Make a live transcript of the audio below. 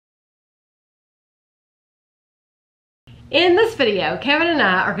In this video, Kevin and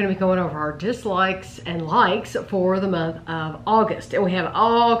I are going to be going over our dislikes and likes for the month of August. And we have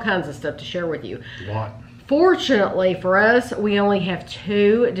all kinds of stuff to share with you. A lot. Fortunately for us, we only have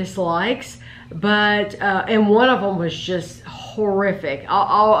 2 dislikes, but and one of them was just horrific.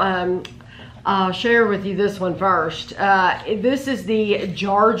 I'll share with you this one first. This is the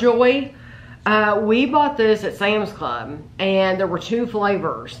Jar Joy. We bought this at Sam's Club, and there were 2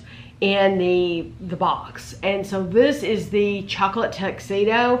 flavors in the box. And so this is the chocolate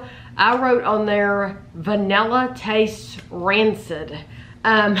tuxedo. I wrote on there, vanilla tastes rancid.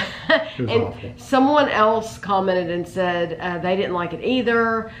 And awful. Someone else commented and said they didn't like it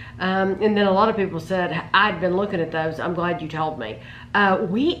either. And then a lot of people said, I'd been looking at those. I'm glad you told me.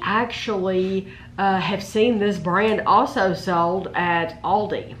 We actually have seen this brand also sold at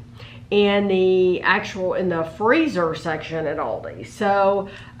Aldi. In the freezer section at Aldi. So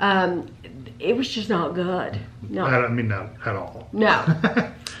it was just not good. No. I mean, not at all. No.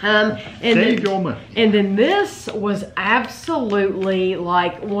 Save your money. And then this was absolutely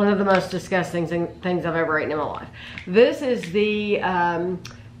like one of the most disgusting things I've ever eaten in my life. This is the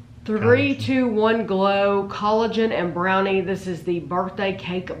 3-2-1 Glow Collagen and Brownie. This is the birthday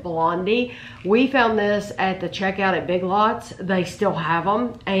cake blondie. We found this at the checkout at Big Lots. They still have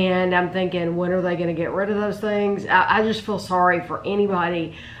them, and I'm thinking, when are they going to get rid of those things? I just feel sorry for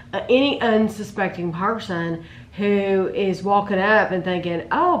anybody, any unsuspecting person who is walking up and thinking,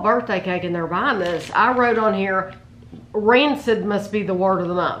 oh, birthday cake, and they're buying this. I wrote on here, rancid must be the word of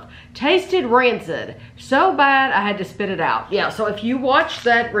the month. Tasted rancid. So bad I had to spit it out. Yeah, so if you watch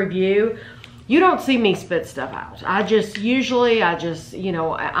that review, you don't see me spit stuff out. I just, you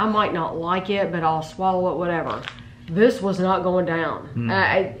know, I might not like it, but I'll swallow it, whatever. This was not going down. No.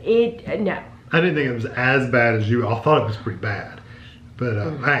 I didn't think it was as bad as you. I thought it was pretty bad. But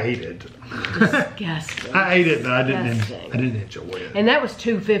I ate it. Disgusting. I ate it, but I didn't enjoy it. And that was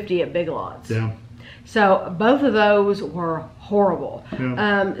 $2.50 at Big Lots. Yeah. So both of those were horrible.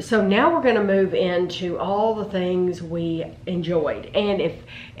 Yeah. So now we're going to move into all the things we enjoyed. And if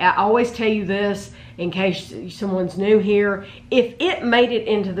I always tell you this, in case someone's new here, if it made it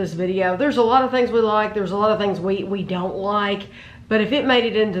into this video, there's a lot of things we like, there's a lot of things we don't like. But if it made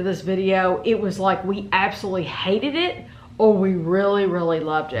it into this video, it was like we absolutely hated it or we really, really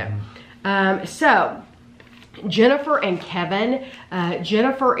loved it. So Jennifer and Kevin,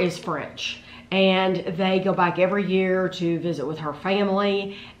 Jennifer is French. And they go back every year to visit with her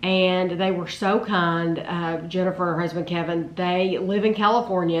family, and they were so kind. Jennifer and her husband Kevin, they live in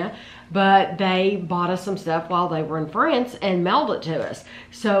California, but they bought us some stuff while they were in France and mailed it to us.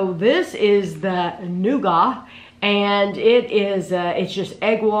 So this is the nougat, and it is it's just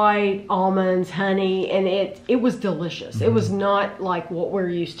egg white, almonds, honey, and it was delicious. It was not like what we're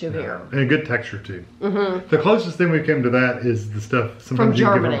used to here. And a good texture too. The closest thing we came to that is the stuff sometimes you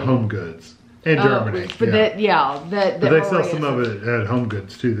can get from Home Goods. In Germany. But but they sell some of it at Home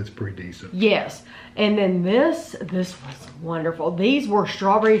Goods too that's pretty decent. Yes. And then this was wonderful. These were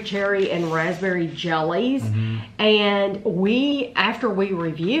strawberry, cherry, and raspberry jellies. And after we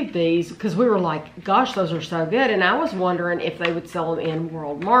reviewed these, because we were like, gosh, those are so good. And I was wondering if they would sell them in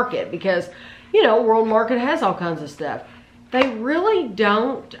World Market because, you know, World Market has all kinds of stuff. They really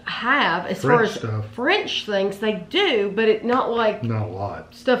don't have, as far as French things, they do, but not a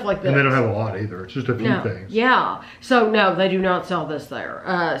lot. Stuff like that. And they don't have a lot either. It's just a few things. Yeah. So no, they do not sell this there.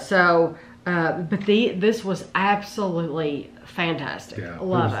 But this was absolutely fantastic. Yeah,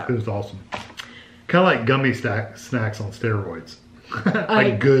 Love it. It was awesome. Kind of like gummy snacks on steroids.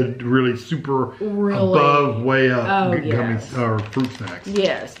 Like good, really super above, way up gummies or fruit snacks.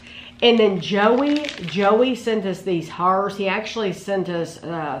 Yes. And then Joey sent us these hers. He actually sent us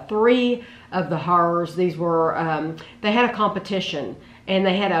 3 of the hers. These were, they had a competition. And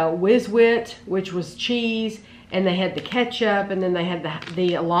they had a Whiz Wit, which was cheese. And they had the ketchup. And then they had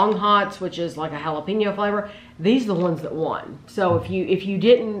the Long Hots, which is like a jalapeno flavor. These are the ones that won. So if you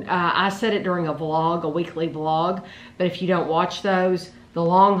didn't, I said it during a weekly vlog. But if you don't watch those, the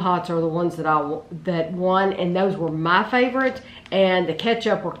Long Hots are the ones that won, and those were my favorite, and the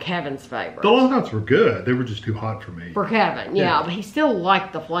ketchup were Kevin's favorite. The Long Hots were good. They were just too hot for me. For Kevin, yeah. But he still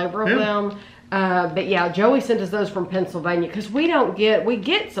liked the flavor of them. But yeah, Joey sent us those from Pennsylvania, because we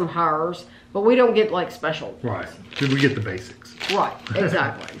get some hers, but we don't get like special ones. Right. We get the basics. Right,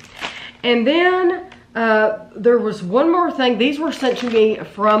 exactly. And then there was one more thing. These were sent to me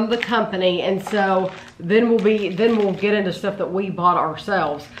from the company, and so then we'll get into stuff that we bought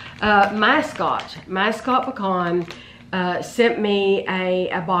ourselves. Mascot Pecan sent me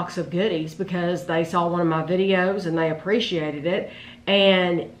a box of goodies because they saw one of my videos and they appreciated it.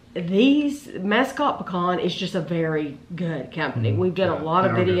 And these Mascot Pecan is just a very good company. We've done a lot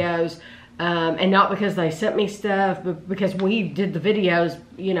of videos. And not because they sent me stuff, but because we did the videos,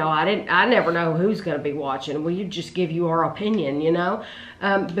 you know, I never know who's going to be watching. We just give you our opinion, you know.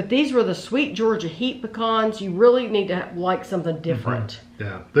 But these were the Sweet Georgia Heat Pecans. You really need to like something different.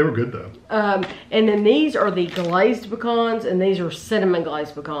 Yeah, they were good though. And then these are the glazed pecans, and these are cinnamon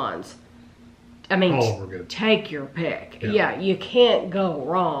glazed pecans. I mean, take your pick. Yeah, you can't go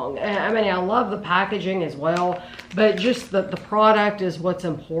wrong. I mean, I love the packaging as well, but just the product is what's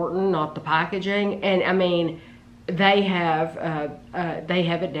important, not the packaging. And I mean, they have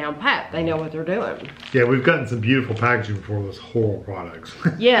it down pat. They know what they're doing. Yeah, we've gotten some beautiful packaging for those horrible products.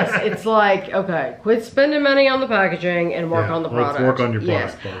 Yes, it's like, okay, quit spending money on the packaging and work on the product. Let's work on your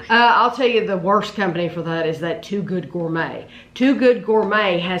product first. I'll tell you the worst company for that is that Too Good Gourmet. Too Good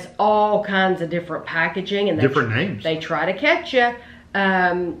Gourmet has all kinds of different packaging and different names. They try to catch you.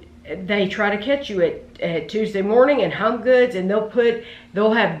 They try to catch you at Tuesday morning in Home Goods, and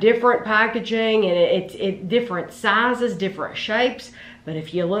they'll have different packaging, and it's different sizes, different shapes. But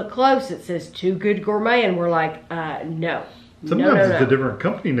if you look close, it says Too Good Gourmet, and we're like, no. Sometimes it's a different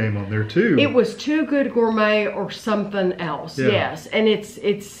company name on there too. It was Too Good Gourmet or something else. Yeah. Yes, and it's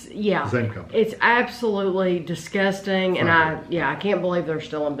same company. It's absolutely disgusting, and I can't believe they're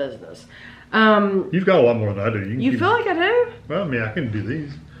still in business. You've got a lot more than I do. You feel like I do? Well, I mean, I can do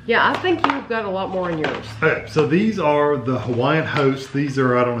these. Yeah, I think you've got a lot more in yours. Okay, so these are the Hawaiian Host. These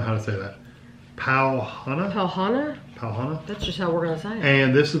are, I don't know how to say that. Pauhana? Pauhana? Pauhana. That's just how we're going to say it.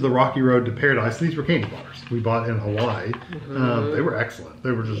 And this is the Rocky Road to Paradise. These were candy bars we bought in Hawaii. They were excellent.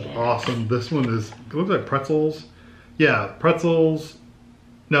 They were just awesome. This one is, it looks like pretzels. Yeah, pretzels.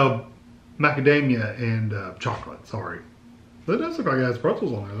 No, macadamia and chocolate, sorry. That does look like it has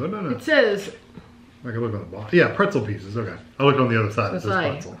pretzels on there, doesn't it? It says... I can look on the bottom. Yeah, pretzel pieces. Okay. I looked on the other side. It says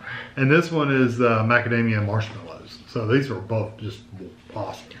pretzel. And this one is macadamia and marshmallows. So these are both just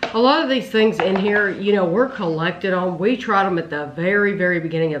awesome. A lot of these things in here, you know, we're collected on. We tried them at the very, very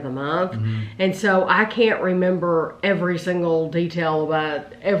beginning of the month. And so I can't remember every single detail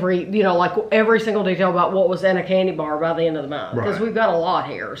about every single detail about what was in a candy bar by the end of the month. Because we've got a lot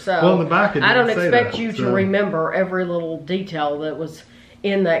here. So well, in the back I don't expect you to remember every little detail that was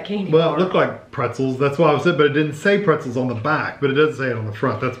in that candy bar. Well, it looked like pretzels. That's why I was saying, but it didn't say pretzels on the back, but it doesn't say it on the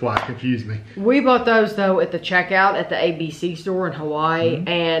front. That's why it confused me. We bought those though at the checkout at the ABC store in Hawaii,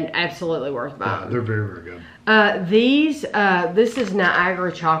 and absolutely worth buying. Yeah, they're very, very good. This is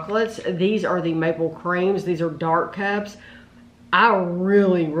Niagara chocolates. These are the maple creams. These are dark cups. I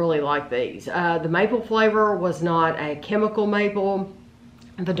really, really like these. The maple flavor was not a chemical maple.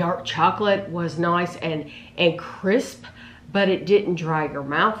 The dark chocolate was nice and crisp, but it didn't dry your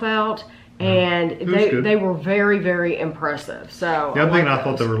mouth out, and they were very, very impressive. So yeah, I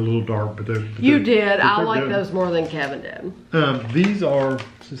thought they were a little dark, but they're you did. I like those more than Kevin did. These are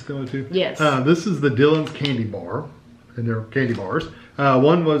just going to yes. This is the Dylan's candy bar, and they're candy bars.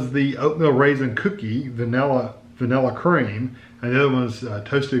 One was the oatmeal raisin cookie vanilla cream, and the other one was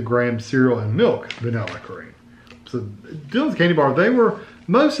toasted graham cereal and milk vanilla cream. So Dylan's candy bar,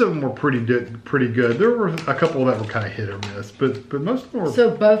 most of them were pretty good. There were a couple that were kind of hit or miss, but most of them were.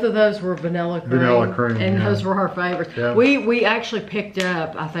 So both of those were vanilla cream. And yeah. Those were our favorites. Yeah. We actually picked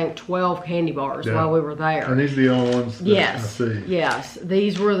up, I think, 12 candy bars while we were there. And these are the only ones that I see. Yes.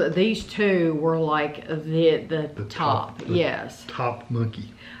 These two were like the top. Yes. Top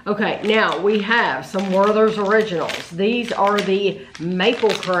monkey. Okay, now we have some Werther's Originals. These are the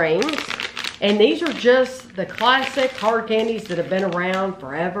maple creams. And these are just the classic hard candies that have been around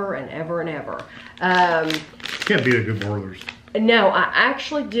forever and ever and ever. Can't beat a good Werther's. No, I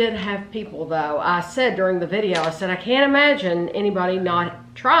actually did have people though. I said during the video, I said, I can't imagine anybody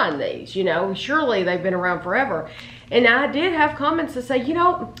not trying these. You know, surely they've been around forever. And I did have comments that say, you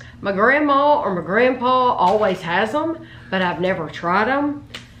know, my grandma or my grandpa always has them, but I've never tried them.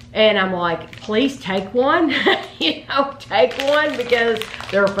 And I'm like, please take one. You know, take one because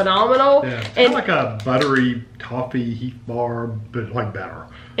they're phenomenal. Yeah, it's kind of like a buttery toffee Heath bar, but like better.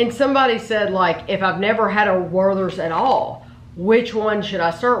 And somebody said, like, if I've never had a Werther's at all, which one should I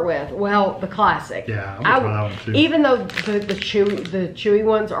start with? Well, the classic. Yeah, I'm gonna try that one too. Even though the chewy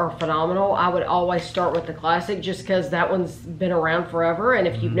ones are phenomenal, I would always start with the classic just because that one's been around forever. And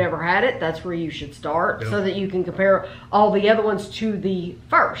if you've never had it, that's where you should start so that you can compare all the other ones to the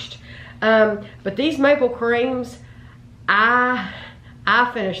first. But these maple creams, I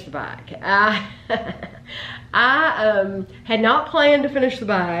finished the bag. I had not planned to finish the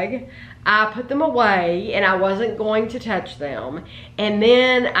bag. I put them away and I wasn't going to touch them. And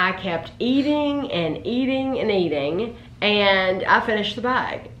then I kept eating and eating and eating. and I finished the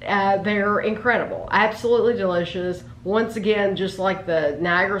bag. They're incredible, absolutely delicious. Once again, just like the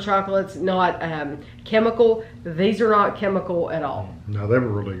Niagara chocolates, not chemical. These are not chemical at all. No, they were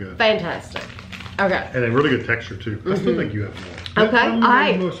really good. Fantastic. Okay. And a really good texture too. I still think you have more. Okay,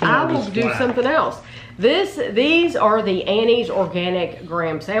 I will do something else. These are the Annie's Organic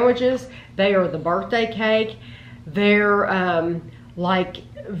Graham Sandwiches. They are the birthday cake. They're like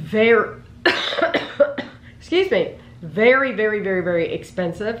very, excuse me, very, very, very, very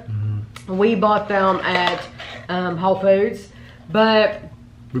expensive. We bought them at Whole Foods, but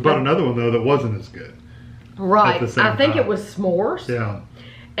we bought another one though that wasn't as good. Right, I think it was s'mores. Yeah.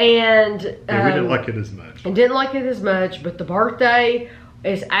 And we didn't like it as much. And didn't like it as much, but the birthday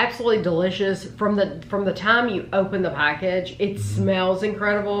is absolutely delicious. From the time you open the package, it smells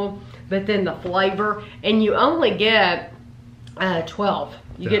incredible, but then the flavor, and you only get 12.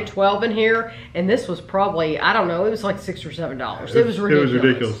 You get 12 in here, and this was probably, I don't know, it was like $6 or $7. It was ridiculous. It was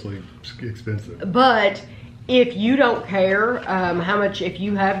ridiculously expensive. But if you don't care how much, if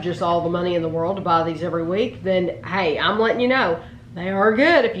you have just all the money in the world to buy these every week, then hey, I'm letting you know, they are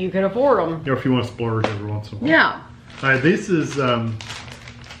good if you can afford them. Or if you want to splurge every once in a while. Yeah. All right, this is from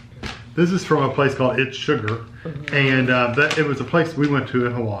a place called It's Sugar, and it was a place we went to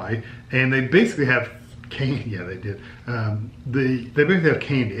in Hawaii, and they basically have candy. Yeah, they did. They basically have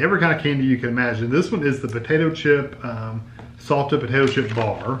candy, every kind of candy you can imagine. This one is the potato chip, salted potato chip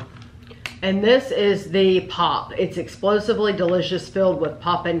bar. And this is the pop. It's explosively delicious, filled with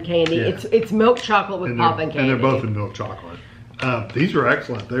pop-in candy. Yeah. It's milk chocolate with pop-in candy. And they're both in milk chocolate. These were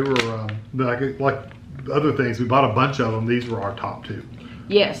excellent. They were like other things. We bought a bunch of them. These were our top two.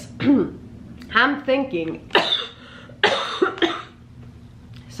 Yes. I'm thinking.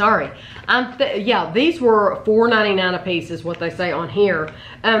 Sorry. Yeah, these were $4.99 a piece is what they say on here.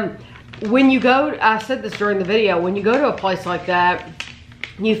 When you go, I said this during the video, when you go to a place like that,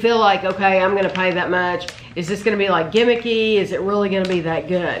 you feel like, okay, I'm going to pay that much. Is this going to be like gimmicky? Is it really going to be that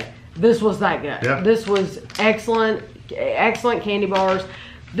good? This was that good. Yeah. This was excellent candy bars.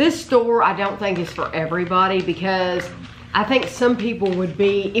 This store I don't think is for everybody, because I think some people it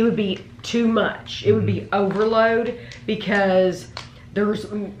would be too much. It would be overload, because there's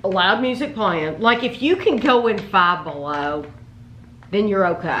loud music playing. Like if you can go in Five Below, then you're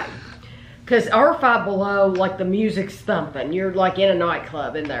okay. Because our Five Below, like the music's thumping. You're like in a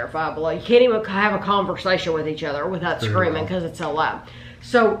nightclub in there, Five Below. You can't even have a conversation with each other without screaming because it's so loud.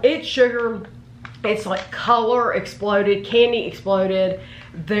 So It's Sugar. It's like color exploded, candy exploded.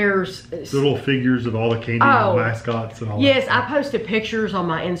 There's little figures of all the candy mascots and all that. Yes, I posted pictures on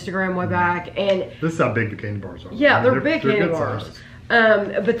my Instagram way back, and this is how big the candy bars are. Yeah, they're big candy bars.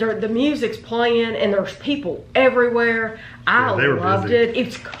 But the music's playing, and there's people everywhere. I loved it.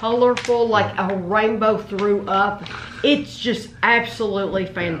 It's colorful, like a rainbow threw up. It's just absolutely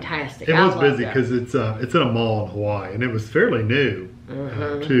fantastic. It was busy because it's in a mall in Hawaii, and it was fairly new.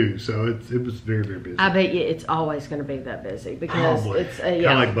 Too, so it was very, very busy. I bet you it's always going to be that busy, because it's kind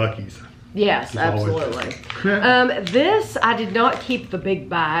of like Buc-ee's. Yes, absolutely. This, I did not keep the big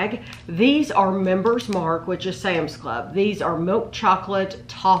bag. These are Members Mark, which is Sam's Club. These are milk chocolate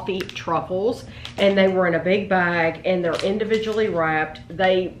toffee truffles, and they were in a big bag, and they're individually wrapped.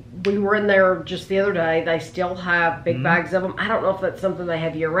 We were in there just the other day. They still have big bags of them. I don't know if that's something they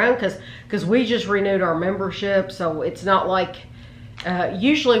have year round, because we just renewed our membership, so it's not like.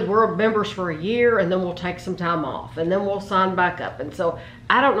 Usually we're members for a year, and then we'll take some time off, and then we'll sign back up. And so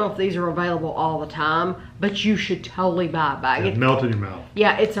I don't know if these are available all the time, but you should totally buy a bag. It melt in your mouth.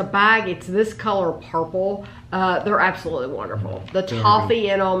 Yeah, it's a bag. It's this color purple. They're absolutely wonderful. The toffee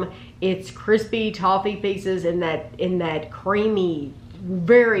in them, it's crispy toffee pieces in that creamy,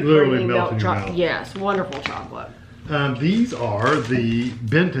 very creamy milk chocolate. Yes, wonderful chocolate. These are the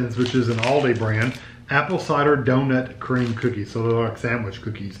Benton's, which is an Aldi brand. Apple cider donut cream cookies, so they're like sandwich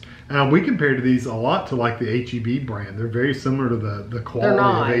cookies. We compared these a lot to like the H-E-B brand. They're very similar to the quality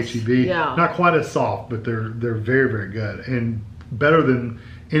of H-E-B. Yeah. Not quite as soft, but they're very, very good, and better than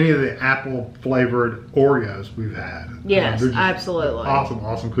any of the apple flavored Oreos we've had. Yes, absolutely.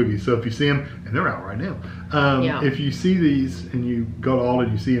 Awesome cookies. So if you see them, and they're out right now. If you see these and you go to Aldi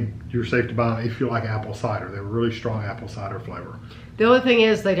and you see them, you're safe to buy them if you like apple cider. They're really strong apple cider flavor. The only thing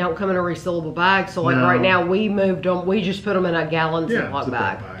is they don't come in a resealable bag. So like right now we moved them. We just put them in a gallon Ziploc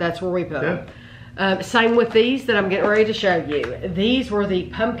bag. That's where we put them. Same with these that I'm getting ready to show you. These were the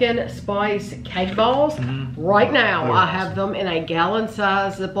pumpkin spice cake balls. Right now I have them in a gallon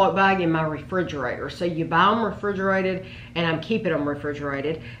size Ziploc bag in my refrigerator. So you buy them refrigerated, and I'm keeping them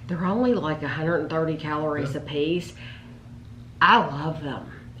refrigerated. They're only like 130 calories a piece. I love them.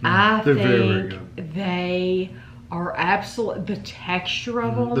 I think they are absolute. The texture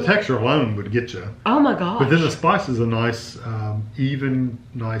of them. The texture alone would get you. Oh my gosh. But then the spice is a nice, even,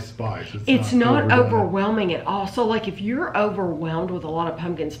 nice spice. It's not overwhelming at all. So like if you're overwhelmed with a lot of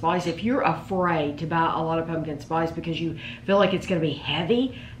pumpkin spice, if you're afraid to buy a lot of pumpkin spice because you feel like it's going to be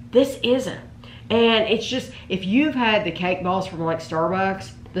heavy, this isn't. And it's just, if you've had the cake balls from like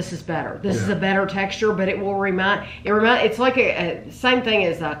Starbucks, this is better. This is a better texture, but it will it's like a same thing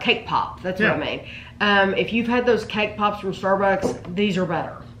as a cake pop. That's what I mean. If you've had those cake pops from Starbucks, these are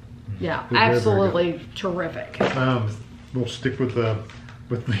better. Yeah, absolutely terrific. We'll stick with the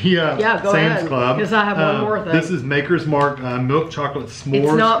go Sam's ahead, Club. because I have one more thing. This is Maker's Mark milk chocolate s'mores.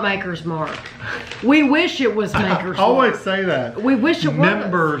 It's not Maker's Mark. We wish it was Maker's Mark. I always say that. We wish it was.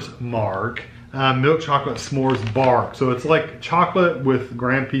 Members Mark. Milk chocolate s'mores bar. So it's like chocolate with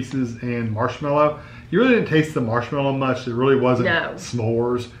graham pieces and marshmallow. You really didn't taste the marshmallow much. It really wasn't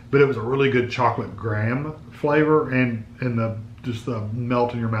s'mores, but it was a really good chocolate graham flavor, and just the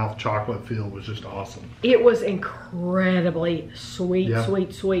melt in your mouth chocolate feel was just awesome. It was incredibly sweet,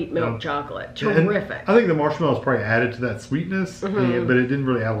 sweet milk chocolate. Terrific. And I think the marshmallows probably added to that sweetness, but it didn't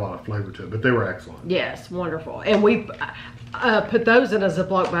really add a lot of flavor to it, but they were excellent. Yes, wonderful. And we put those in a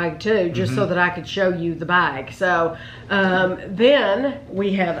Ziploc bag too, just so that I could show you the bag. So then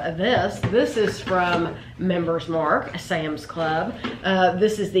we have this. This is from Members Mark, Sam's Club.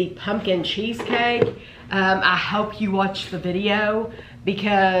 This is the pumpkin cheesecake. I hope you watch the video,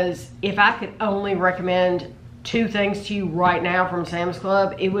 because if I could only recommend 2 things to you right now from Sam's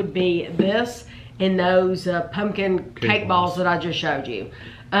Club, it would be this and those pumpkin cake balls that I just showed you.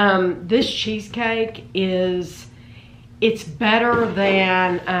 This cheesecake it's better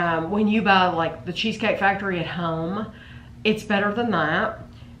than when you buy like the Cheesecake Factory at home. It's better than that.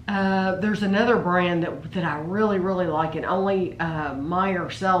 There's another brand that I really, really like, and only Meyer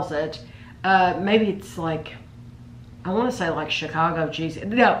sells it. Maybe it's like, I want to say like Chicago cheese.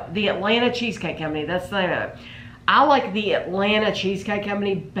 No, the Atlanta Cheesecake Company. That's the name of it. I like the Atlanta Cheesecake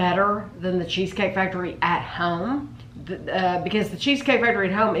Company better than the Cheesecake Factory at home, because the Cheesecake Factory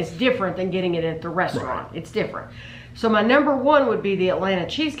at home is different than getting it at the restaurant. Right. It's different. So my number 1 would be the Atlanta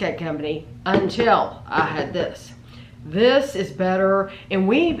Cheesecake Company until I had this. This is better, and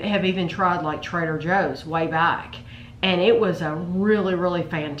we have even tried like Trader Joe's way back, and it was a really, really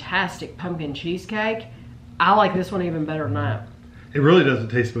fantastic pumpkin cheesecake. I like this one even better than that. It really doesn't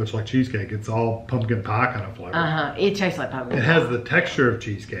taste much like cheesecake. It's all pumpkin pie kind of flavor. It tastes like pumpkin pie. It has the texture of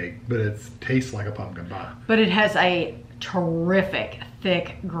cheesecake, but it tastes like a pumpkin pie. But it has a terrific,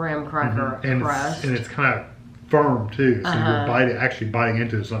 thick graham cracker crust. And it's kind of firm too, so you're actually biting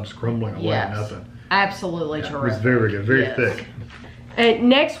into it. It's not just crumbling away or nothing. Absolutely terrific. It was very good, very thick. And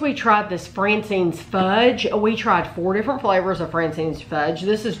next we tried this Francine's Fudge. We tried 4 different flavors of Francine's Fudge.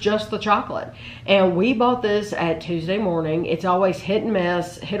 This is just the chocolate. And we bought this at Tuesday morning. It's always hit or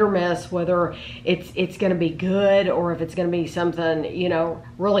miss, whether it's going to be good or if it's going to be something,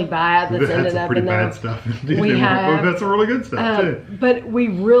 really bad that's ended up in there. Bad stuff. We had some really good stuff too. But we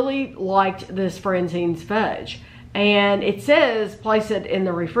really liked this Francine's Fudge. And it says place it in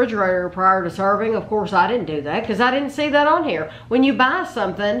the refrigerator prior to serving. Of course, I didn't do that because I didn't see that on here. When you buy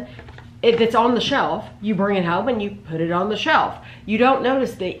something, if it's on the shelf, you bring it home and you put it on the shelf. You don't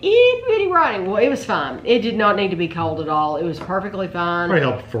notice the itty bitty writing. Well, it was fine. It did not need to be cold at all. It was perfectly fine. Probably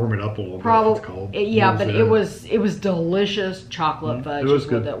help firm it up a little bit if it's cold. Yeah, but it was delicious chocolate fudge is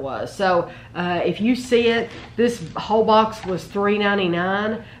what that was. So if you see it, this whole box was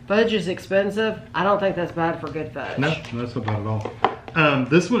 $3.99. Fudge is expensive. I don't think that's bad for good fudge. No, that's not bad at all.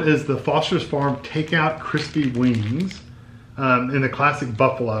 This one is the Foster's Farm Takeout Crispy Wings. In the classic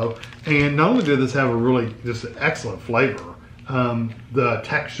buffalo, and not only did this have a really just excellent flavor, the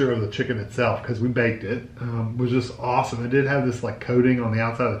texture of the chicken itself, because we baked it, was just awesome. It did have this like coating on the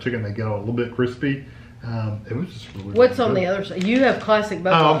outside of the chicken that got a little bit crispy. It was just really What's on the other side? You have classic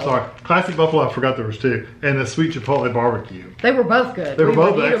buffalo. Oh, I'm sorry. Classic buffalo, I forgot there was 2. And the sweet chipotle barbecue. They were both good. They were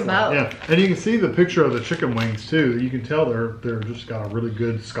both excellent. Yeah. And you can see the picture of the chicken wings too. You can tell they're just got a really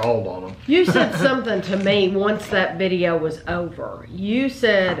good scald on them. You said something to me once that video was over. You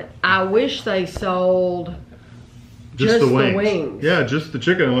said, I wish they sold just the wings. Yeah, just the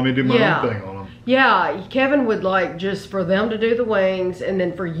chicken and let me do my own thing on them. Yeah, Kevin would like just for them to do the wings and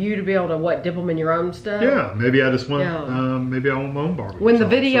then for you to be able to, dip them in your own stuff? Yeah, maybe I just want, maybe I want my own barbecue When the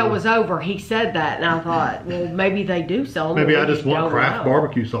video was over, he said that, and I thought, well, maybe they do sell them. Maybe I just want Kraft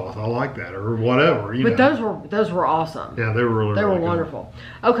barbecue sauce. I like that, or whatever. But those were awesome. Yeah, they were really They were wonderful.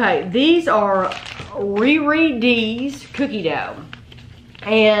 Okay, these are Riri D's cookie dough.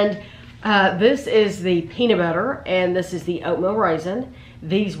 And this is the peanut butter, and this is the oatmeal raisin.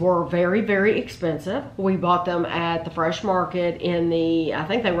 These were very, very expensive. We bought them at the Fresh Market in the, I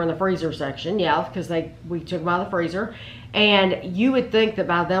think they were in the freezer section. Yeah, because we took them out of the freezer. And you would think that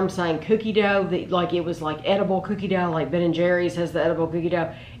by them saying cookie dough, that like it was like edible cookie dough, like Ben & Jerry's has the edible cookie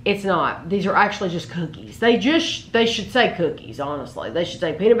dough. It's not. These are actually just cookies. They should say cookies, honestly. They should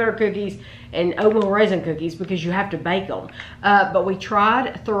say peanut butter cookies and oatmeal raisin cookies because you have to bake them. But we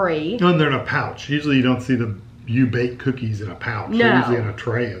tried 3. And they're in a pouch. Usually you don't see you bake cookies in a pouch. No. They're usually in a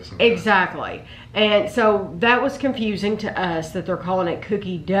tray or something. Exactly. And so that was confusing to us that they're calling it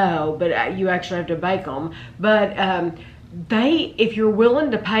cookie dough, but you actually have to bake them. But if you're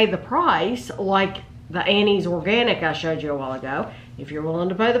willing to pay the price, like the Annie's Organic I showed you a while ago, if you're willing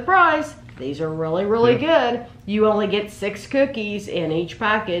to pay the price, these are really, really good. You only get 6 cookies in each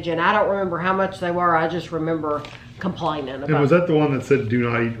package, and I don't remember how much they were. I just remember complaining about. And was that the one that said do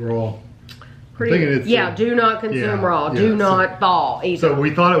not eat raw? Yeah, do not consume raw. Do not thaw either. So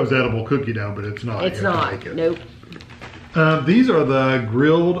we thought it was edible cookie dough, but it's not. It's not. Nope. These are the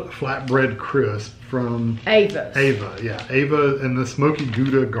grilled flatbread crisp from Ava's. Ava, yeah. Ava and the smoky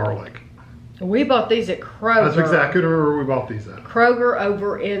Gouda garlic. We bought these at Kroger. That's exactly. I couldn't remember where we bought these at. Kroger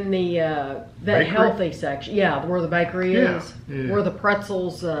over in the that bakery? healthy section. Yeah, where the bakery is. Yeah. Where the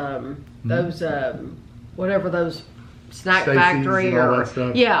pretzels, those whatever those snack Stacey's factory and all or that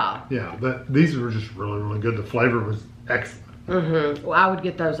stuff. Yeah. Yeah, these were just really, really good. The flavor was excellent. Mm-hmm. Well, I would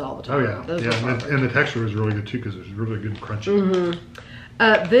get those all the time. Oh yeah, Those and the texture was really good too because it was really good and crunchy.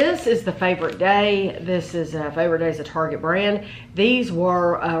 This is the Favorite Day. This is Favorite Day is a Target brand. These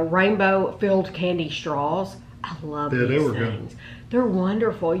were rainbow filled candy straws. I love these they were things. good. They're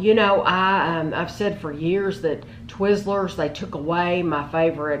wonderful. You know, I've said for years that Twizzlers, they took away my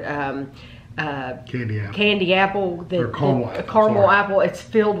favorite candy apple. Caramel apple. It's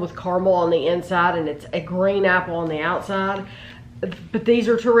filled with caramel on the inside and it's a green apple on the outside. But these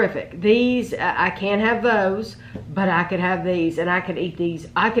are terrific. These, I can't have those, but I could have these and I could eat these.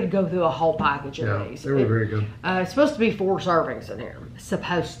 I could go through a whole package of these. They were very good. It's supposed to be 4 servings in here.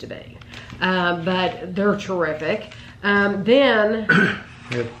 Supposed to be. But they're terrific. Then...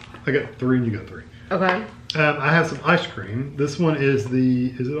 I got 3 and you got 3. Okay. I have some ice cream. This one is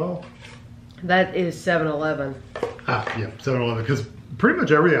is it all? That is 7-Eleven. Yeah, 7-Eleven. Because pretty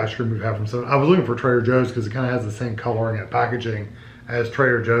much every ice cream we've had from 7-Eleven. I was looking for Trader Joe's because it kind of has the same coloring and packaging as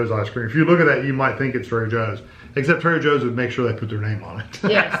Trader Joe's ice cream. If you look at that, you might think it's Trader Joe's. Except Trader Joe's would make sure they put their name on it.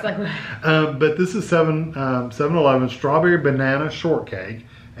 Yes. But this is 7-Eleven Strawberry Banana Shortcake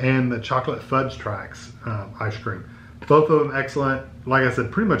and the Chocolate Fudge Tracks ice cream. Both of them excellent. Like I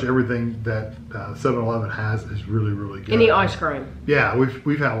said, pretty much everything that 7-Eleven has is really, really good. Any ice cream. Yeah,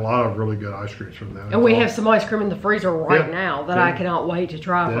 we've had a lot of really good ice creams from them. And we have some ice cream in the freezer right now that I cannot wait to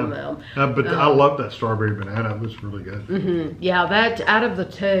try from them. But I love that strawberry banana. It was really good. Mm-hmm. Yeah, that out of the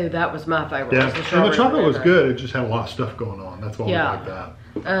 2, that was my favorite. Yeah, was the and the chocolate banana. was good. It just had a lot of stuff going on. That's why we like that.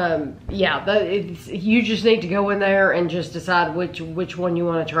 You just need to go in there and just decide which one you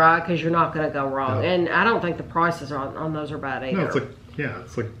want to try because you're not going to go wrong. And I don't think the prices on those are bad either. No,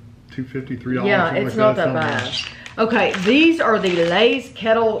 it's like $2.50, $3. Yeah, it's not that bad. Okay, these are the Lay's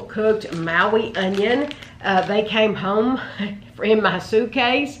kettle cooked Maui onion. They came home in my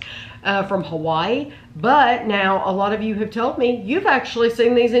suitcase from Hawaii. But now a lot of you have told me you've actually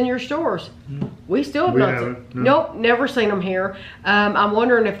seen these in your stores. We still have not seen. Nope, never seen them here. I'm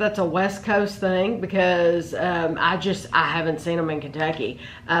wondering if that's a West Coast thing because I haven't seen them in Kentucky.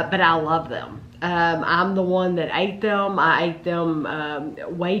 But I love them. I'm the one that ate them. I ate them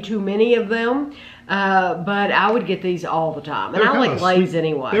way too many of them. But I would get these all the time. And I like Lay's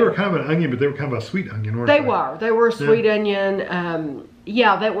anyway. They were kind of an onion, but they were kind of a sweet onion, weren't they? They They were a sweet onion.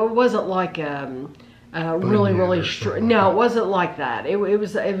 Yeah, that wasn't like really no, it wasn't like that. It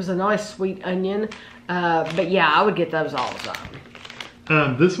was a nice sweet onion. But yeah, I would get those all the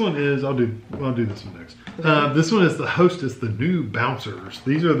time. This one is I'll do this one next. This one is the Hostess, the new bouncers.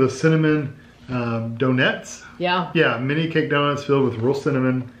 These are the cinnamon donuts. Yeah, mini cake donuts filled with real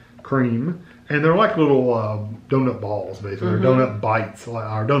cinnamon cream. And they're like little donut balls, basically. Or donut bites,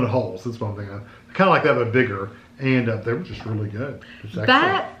 or donut holes. That's what I'm thinking of. Kind of like that, but bigger. And they were just really good.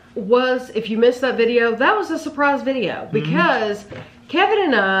 That was, if you missed that video, that was a surprise video. Because Kevin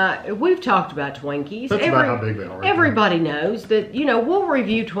and I, we've talked about Twinkies. That's about how big they are. Everybody knows that, we'll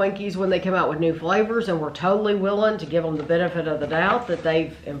review Twinkies when they come out with new flavors. And we're totally willing to give them the benefit of the doubt that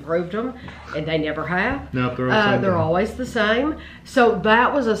they've improved them. And they never have. No, they're always the same. So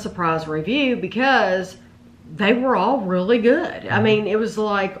that was a surprise review because they were all really good. I mean, it was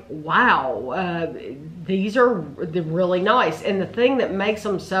like, wow, these are really nice. And the thing that makes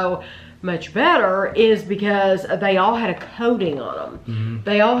them so much better is because they all had a coating on them.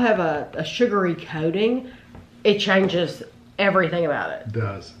 They all have a sugary coating. It changes everything about it. It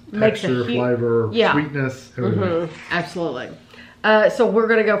does. Makes Texture, flavor, sweetness, everything. Absolutely. So we're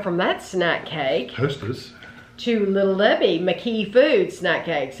going to go from that snack cake Hostess to Little Debbie McKee Food snack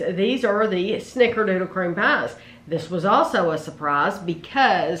cakes. These are the Snickerdoodle cream pies. This was also a surprise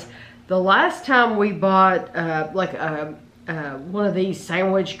because the last time we bought one of these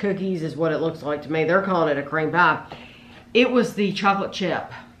sandwich cookies is what it looks like to me. They're calling it a cream pie. It was the chocolate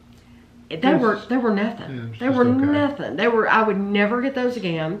chip. They were nothing. They were nothing. I would never get those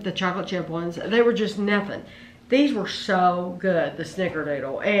again, the chocolate chip ones. They were just nothing. These were so good, the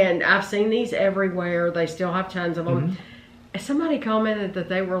Snickerdoodle. And I've seen these everywhere. They still have tons of them. Somebody commented that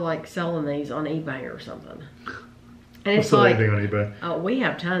they were like selling these on eBay or something. And it's like, anything on eBay. Oh, we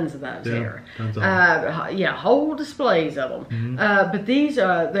have tons of those here. Tons of them. Yeah, whole displays of them. But these,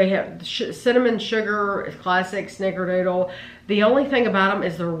 they have cinnamon sugar, classic Snickerdoodle. The only thing about them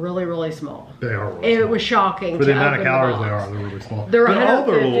is they're really, really small. They are really small. It small. was shocking. For the amount of calories they are, they're really small. They're but all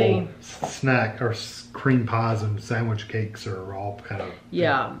their 150. little snack or cream pies and sandwich cakes are all kind of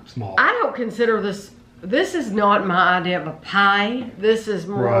small. I don't consider this. This is not my idea of a pie. This is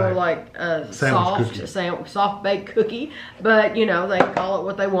more like a soft baked cookie. But you know, they call it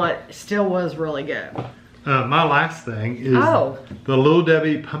what they want. Still was really good. My last thing is the Little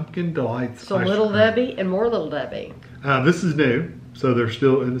Debbie Pumpkin Delights. So Little Debbie and more Little Debbie. This is new, so they're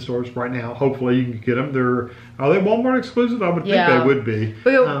still in the stores right now. Hopefully you can get them. Are they Walmart exclusive? I would think they would be.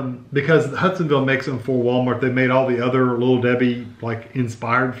 Because Hudsonville makes them for Walmart. They made all the other Little Debbie like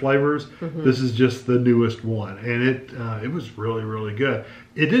inspired flavors. This is just the newest one, and it was really, really good.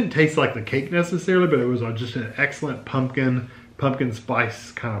 It didn't taste like the cake necessarily, but it was just an excellent pumpkin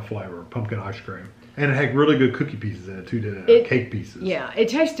spice kind of flavor, pumpkin ice cream. And it had really good cookie pieces in it too, didn't it? Cake pieces. Yeah, it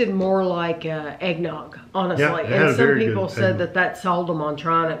tasted more like eggnog, honestly. Yeah, and some people said that sold them on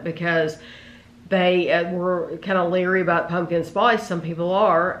trying it because they were kind of leery about pumpkin spice. Some people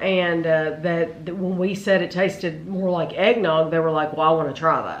are. And that when we said it tasted more like eggnog, they were like, well, I want to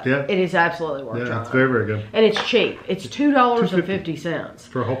try that. Yeah. It is absolutely worth trying. Yeah, it's very, very good. And it's cheap. It's $2.50.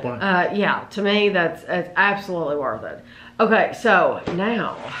 For a whole pint. Yeah, to me, that's absolutely worth it. Okay, so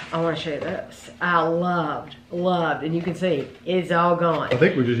now I want to show you this. I loved, and you can see it's all gone. I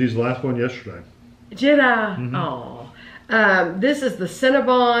think we just used the last one yesterday. Did I? Oh. This is the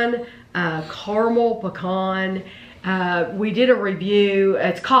Cinnabon caramel pecan. We did a review.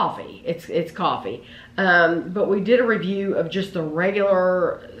 It's coffee. It's coffee. But we did a review of just the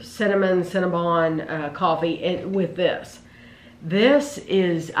regular Cinnabon coffee with this. This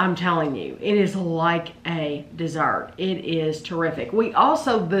is, I'm telling you, it is like a dessert. It is terrific. We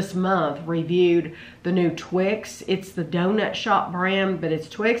also this month reviewed the new Twix. It's the Donut Shop brand, but it's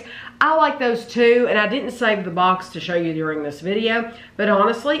Twix. I like those too, and I didn't save the box to show you during this video. But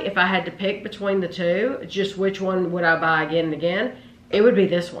honestly, if I had to pick between the two, just which one would I buy again and again, it would be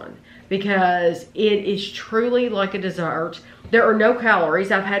this one. Because it is truly like a dessert. There are no calories.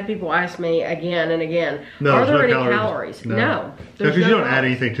 I've had people ask me again and again, are there any calories? No. Because you don't add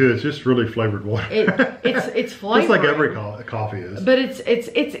anything to it. It's just really flavored water. It's flavored. Just like every coffee is. But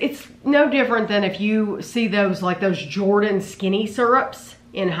it's no different than if you see those Jordan skinny syrups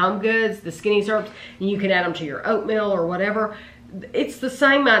in Home Goods, the skinny syrups, and you can add them to your oatmeal or whatever. It's the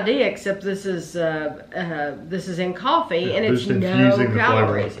same idea, except this is in coffee, and it's no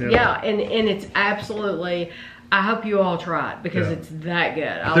calories. Yeah, and it's absolutely. I hope you all try it because it's that good.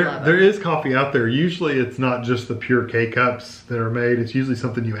 I love it. There is coffee out there. Usually, it's not just the pure K-cups that are made. It's usually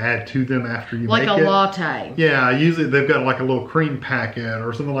something you add to them after you make it. Like a latte. Yeah, usually they've got like a little cream packet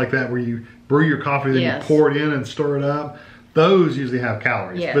or something like that where you brew your coffee, then you pour it in and stir it up. Those usually have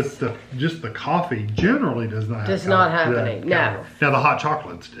calories, but just the coffee generally does not have any. No. Now the hot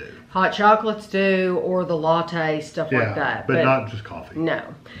chocolates do. Hot chocolates do, or the latte, stuff like that. But not just coffee. No.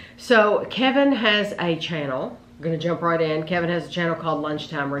 So Kevin has a channel. I'm going to jump right in. Kevin has a channel called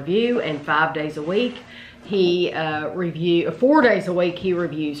Lunchtime Review, and 5 days a week he 4 days a week he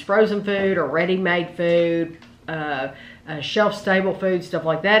reviews frozen food or ready-made food, shelf-stable food, stuff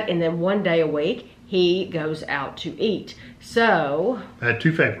like that. And then 1 day a week he goes out to eat. So I had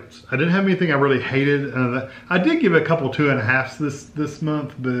two favorites. I didn't have anything I really hated. I did give a couple 2.5s this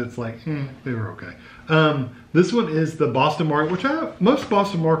month, but it's like they were okay. This one is the Boston Market, which most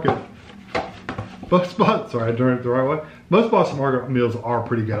Boston Market meals are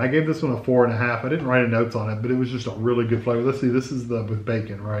pretty good. I gave this one a 4.5. I didn't write notes on it, but it was just a really good flavor. Let's see. This is the with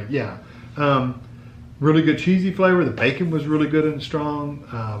bacon, right? Yeah. Really good cheesy flavor. The bacon was really good and strong.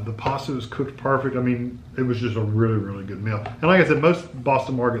 The pasta was cooked perfect. I mean, it was just a really, really good meal. And like I said, most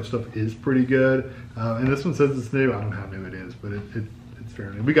Boston Market stuff is pretty good. And this one says it's new. I don't know how new it is, but it's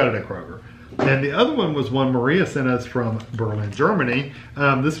fairly new. We got it at Kroger. And the other one was one Maria sent us from Berlin, Germany.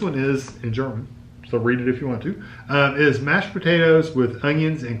 This one is in German, so read it if you want to. It is mashed potatoes with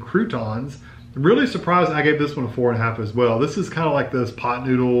onions and croutons. Really surprised. I gave this one a 4.5 as well. This is kind of like those pot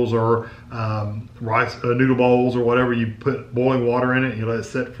noodles or rice noodle bowls or whatever. You put boiling water in it and you let it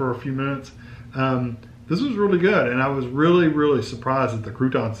sit for a few minutes. This was really good, and I was really, really surprised that the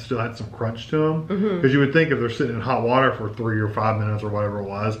croutons still had some crunch to them. Because you would think if they're sitting in hot water for 3 or 5 minutes or whatever it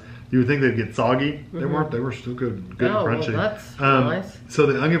was, you would think they'd get soggy. They weren't. They were still good and crunchy. Well, that's nice. So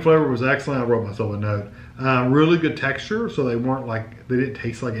the onion flavor was excellent. I wrote myself a note. Really good texture, so they weren't like, they didn't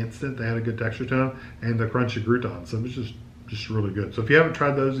taste like instant. They had a good texture to them, and the crunchy croutons. So it was just really good. So if you haven't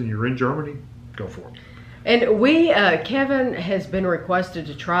tried those and you're in Germany, go for it. And we, Kevin has been requested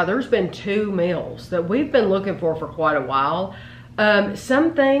to try, there's been 2 meals that we've been looking for quite a while.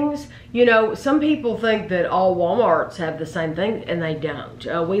 Some things, you know, some people think that all Walmarts have the same thing, and they don't.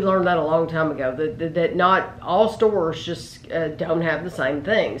 We learned that a long time ago, that not all stores just don't have the same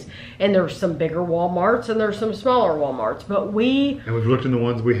things. And there's some bigger Walmarts and there's some smaller Walmarts. But and we've looked in the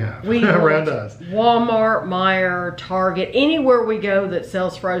ones we have around us. Walmart, Meijer, Target, anywhere we go that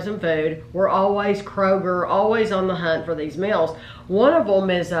sells frozen food, we're always Kroger, always on the hunt for these meals. One of them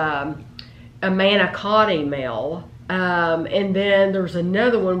is a manicotti meal. And then there's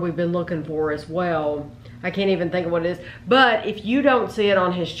another one we've been looking for as well. I can't even think of what it is. But if you don't see it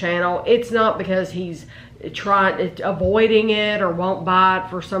on his channel, it's not because he's avoiding it or won't buy it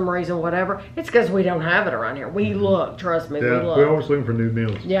for some reason, whatever. It's because we don't have it around here. We look, trust me, we look. We're always looking for new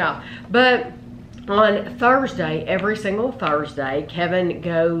meals. Yeah, but on Thursday, every single Thursday, Kevin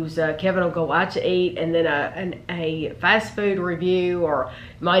will go out to eat, and then a fast food review, or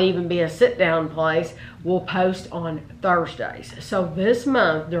might even be a sit-down place, will post on Thursdays. So this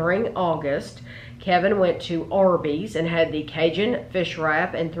month, during August, Kevin went to Arby's and had the Cajun fish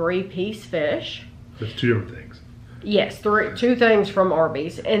wrap and 3-piece fish. That's 2 different things. Yes, 2 things from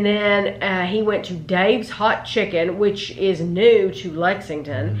Arby's. And then he went to Dave's Hot Chicken, which is new to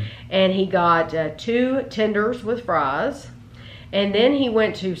Lexington. And he got 2 tenders with fries. And then he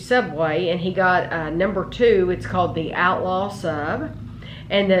went to Subway and he got number 2. It's called the Outlaw Sub.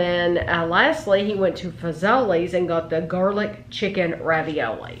 And then lastly, he went to Fazoli's and got the garlic chicken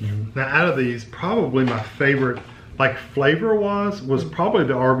ravioli. Now, out of these, probably my favorite, like flavor-wise, was probably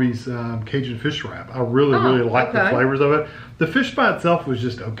the Arby's Cajun fish wrap. I really liked the flavors of it. The fish by itself was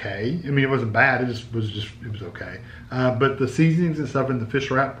just okay. I mean, it wasn't bad. It was okay. But the seasonings and stuff in the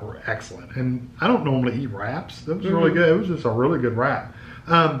fish wrap were excellent. And I don't normally eat wraps. That was really good. It was just a really good wrap.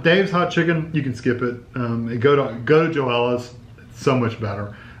 Dave's Hot Chicken, you can skip it. Go to Joella's. It's so much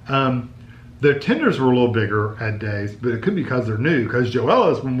better. Their tenders were a little bigger at Dave's, but it could be because they're new. Because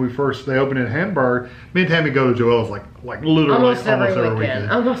Joella's, when they opened in Hamburg, me and Tammy go to Joella's like literally almost every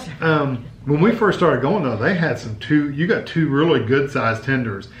weekend. When we first started going though, they had you got 2 really good sized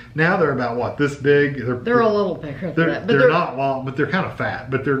tenders. Now they're about what, this big? They're a little bigger than that. But they're not long, but they're kind of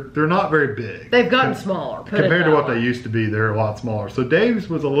fat, but they're not very big. They've gotten smaller. Compared to what they used to be, they're a lot smaller. So Dave's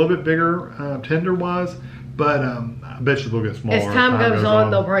was a little bit bigger tender wise. But I bet you they'll get smaller. As time goes on,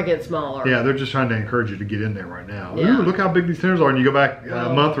 they'll probably get smaller. Yeah, they're just trying to encourage you to get in there right now. Yeah. Ooh, look how big these tenders are. And you go back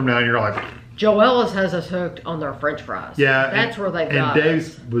a month from now and you're like... Joella's has us hooked on their French fries. Yeah. That's where they've got And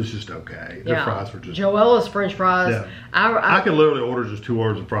Dave's was just okay. Their fries were just... Joella's French fries. Yeah. I could literally order just 2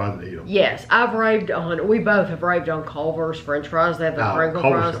 orders of fries and eat them. Yes. We both have raved on Culver's French fries. They have the crinkle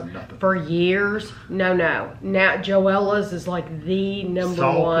fries for years. No. Now Joella's is like the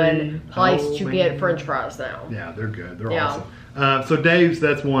number one place to get French fries now. Yeah, they're good. They're awesome. So Dave's,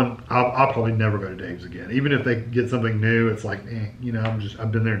 that's one I'll probably never go to Dave's again. Even if they get something new, it's like,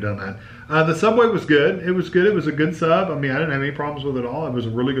 I've been there and done that. The Subway was good. It was good. It was a good sub. I mean, I didn't have any problems with it at all. It was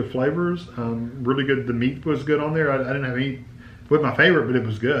really good flavors. Really good. The meat was good on there. I didn't have any with my favorite, but it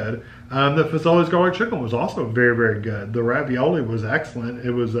was good. The Fazoli's garlic chicken was also very, very good. The ravioli was excellent.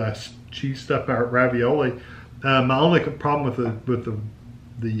 It was cheese stuffed ravioli. My only problem with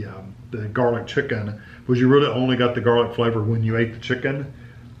the garlic chicken was you really only got the garlic flavor when you ate the chicken.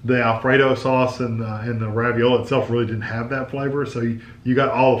 The Alfredo sauce and the ravioli itself really didn't have that flavor, so you got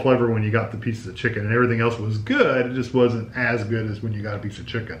all the flavor when you got the pieces of chicken, and everything else was good. It just wasn't as good as when you got a piece of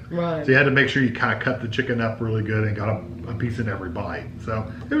chicken. Right. So you had to make sure you kind of cut the chicken up really good and got a piece in every bite. So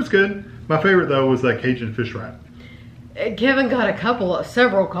it was good. My favorite though was that Cajun fish wrap. Kevin got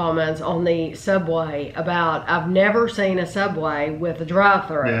several comments on the Subway about, I've never seen a Subway with a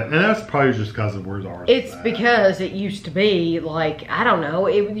drive-thru. Yeah, and that's probably just because of where ours It's is at. because it used to be like, I don't know,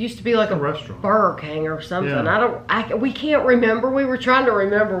 it used to be like a restaurant. Burger King or something. Yeah. We can't remember. We were trying to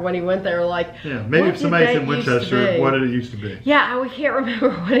remember when he went there, like, Yeah, maybe if somebody's in Winchester, what did it used to be? Yeah, we can't remember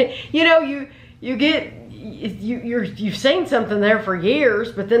what it, you've seen something there for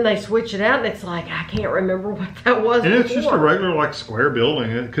years, but then they switch it out and it's like, I can't remember what that was. And before. it's just a regular like square building.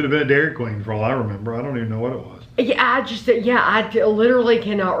 It could have been a Dairy Queen for all I remember. I don't even know what it was. Yeah, I literally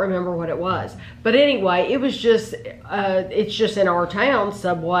cannot remember what it was. But anyway, it was just, it's just in our town,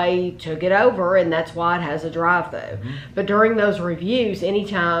 Subway took it over, and that's why it has a drive-thru. Mm-hmm. But during those reviews,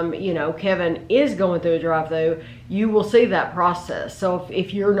 anytime, Kevin is going through a drive-thru, you will see that process. So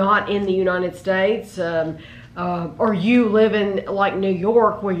if you're not in the United States, or you live in like New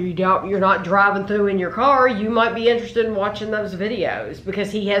York where you're not driving through in your car, you might be interested in watching those videos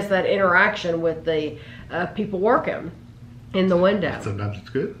because he has that interaction with the people working in the window. Sometimes it's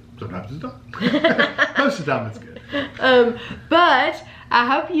good, sometimes it's not. Most of the time it's good. But I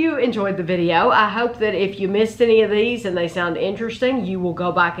hope you enjoyed the video. I hope that if you missed any of these and they sound interesting, you will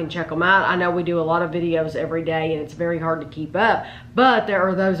go back and check them out. I know we do a lot of videos every day and it's very hard to keep up, but there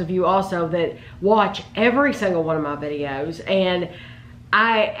are those of you also that watch every single one of my videos, and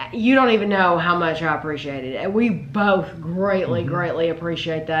you don't even know how much I appreciate it. And we both greatly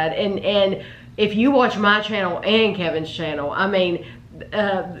appreciate that. And if you watch my channel and Kevin's channel, I mean,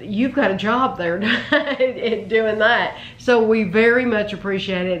 you've got a job there doing that. So we very much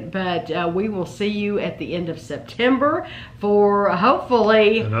appreciate it, but we will see you at the end of September for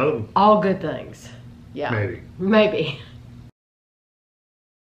hopefully all good things. Yeah. Maybe.